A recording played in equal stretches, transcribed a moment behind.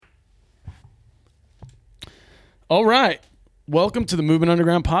All right. Welcome to the Movement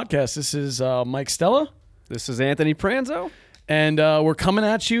Underground podcast. This is Mike Stella. This is Anthony Pranzo. And we're coming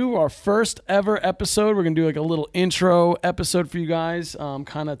at you, our first ever episode. We're going to do like a little intro episode for you guys,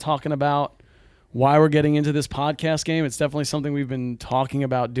 kind of talking about why we're getting into this podcast game. It's definitely something we've been talking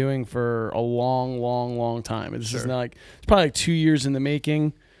about doing for a long time. It's just it's probably like 2 years in the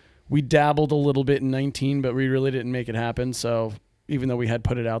making. We dabbled a little bit in 19, but we really didn't make it happen. So even though we had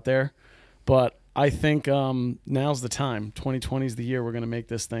put it out there, but I think now's the time. 2020 is the year we're going to make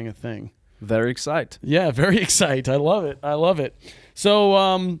this thing a thing. Very excited. Yeah, very excited. I love it.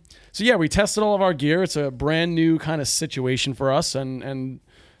 So yeah, we tested all of our gear. It's a brand new kind of situation for us. And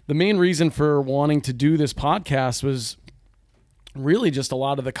the main reason for wanting to do this podcast was really just a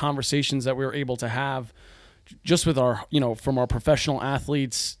lot of the conversations that we were able to have just with our, from our professional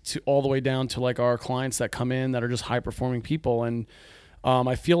athletes to all the way down to like our clients that come in that are just high performing people. And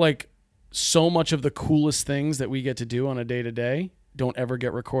I feel like so much of the coolest things that we get to do on a day to day don't ever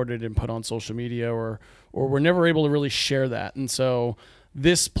get recorded and put on social media, or we're never able to really share that. And so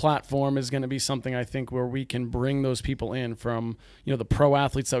this platform is going to be something I think where we can bring those people in from, the pro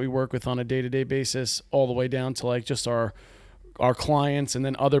athletes that we work with on a day-to-day basis all the way down to like just our clients, and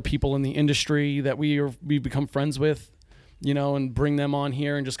then other people in the industry that we become friends with, and bring them on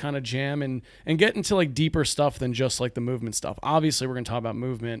here and just kind of jam and get into like deeper stuff than just like the movement stuff. Obviously, we're going to talk about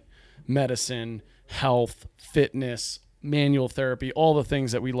movement, medicine, health, fitness, manual therapy, all the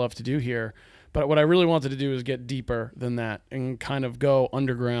things that we love to do here. But what I really wanted to do is get deeper than that and kind of go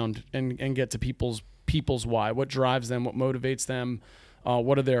underground and get to people's why, what drives them, what motivates them,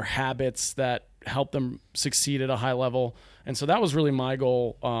 what are their habits that help them succeed at a high level. And so that was really my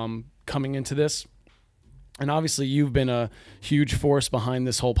goal coming into this. And obviously you've been a huge force behind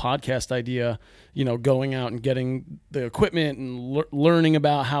this whole podcast idea, going out and getting the equipment and learning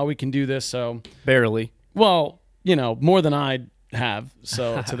about how we can do this. So barely. Well, more than I have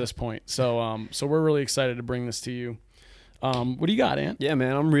to this point. So we're really excited to bring this to you. What do you got, Ant? Yeah,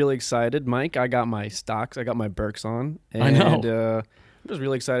 man, I'm really excited. Mike, I got my stocks. I got my Birks on. And, I know. I'm just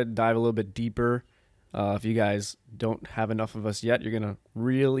really excited to dive a little bit deeper. If you guys don't have enough of us yet, you're going to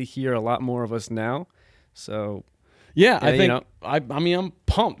really hear a lot more of us now. So, yeah, I think, I'm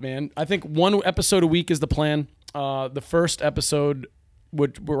pumped, man. I think one episode a week is the plan. The first episode,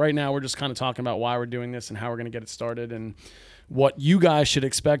 right now we're just kind of talking about why we're doing this and how we're going to get it started and what you guys should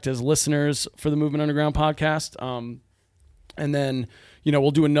expect as listeners for the Movement Underground podcast. And then,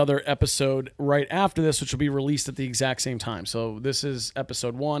 we'll do another episode right after this, which will be released at the exact same time. So this is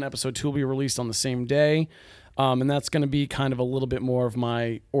episode 1. Episode 2 will be released on the same day. And that's going to be kind of a little bit more of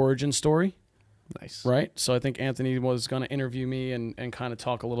my origin story. Nice. Right? So I think Anthony was going to interview me and kind of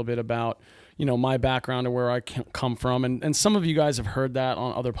talk a little bit about, my background and where I come from. And some of you guys have heard that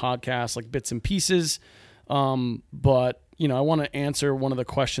on other podcasts, like bits and pieces. But, I want to answer one of the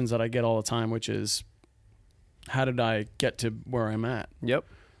questions that I get all the time, which is, how did I get to where I'm at? Yep.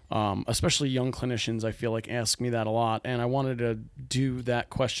 Especially young clinicians, I feel like ask me that a lot. And I wanted to do that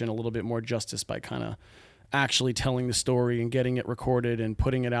question a little bit more justice by kind of actually telling the story and getting it recorded and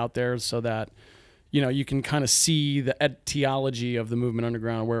putting it out there so that, you can kind of see the etiology of the Movement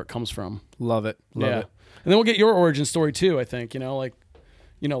Underground, where it comes from. Love it. Love it. And then we'll get your origin story too, I think,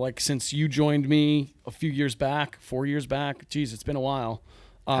 like since you joined me a few years back, 4 years back, geez, it's been a while.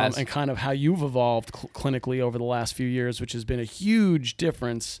 And kind of how you've evolved clinically over the last few years, which has been a huge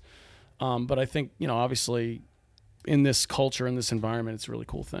difference. But I think, obviously in this culture, in this environment, it's a really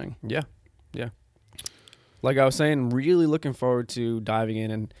cool thing. Yeah. Yeah. Like I was saying, really looking forward to diving in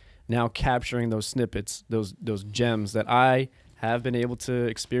and now capturing those snippets, those gems that I have been able to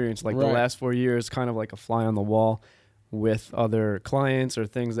experience the last 4 years, kind of like a fly on the wall with other clients or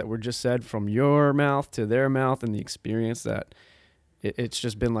things that were just said from your mouth to their mouth, and the experience that it's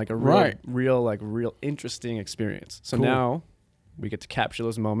just been like a real interesting experience. So now we get to capture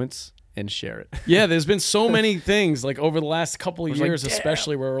those moments and share it. Yeah, there's been so many things like over the last couple of years,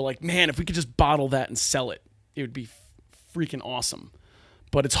 especially where we're like, man, if we could just bottle that and sell it, it would be freaking awesome.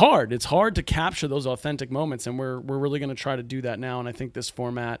 But it's hard. It's hard to capture those authentic moments, and we're really going to try to do that now. And I think this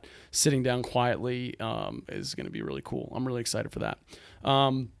format, sitting down quietly, is going to be really cool. I'm really excited for that.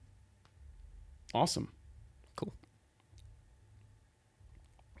 Awesome. Cool.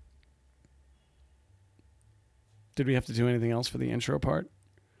 Did we have to do anything else for the intro part?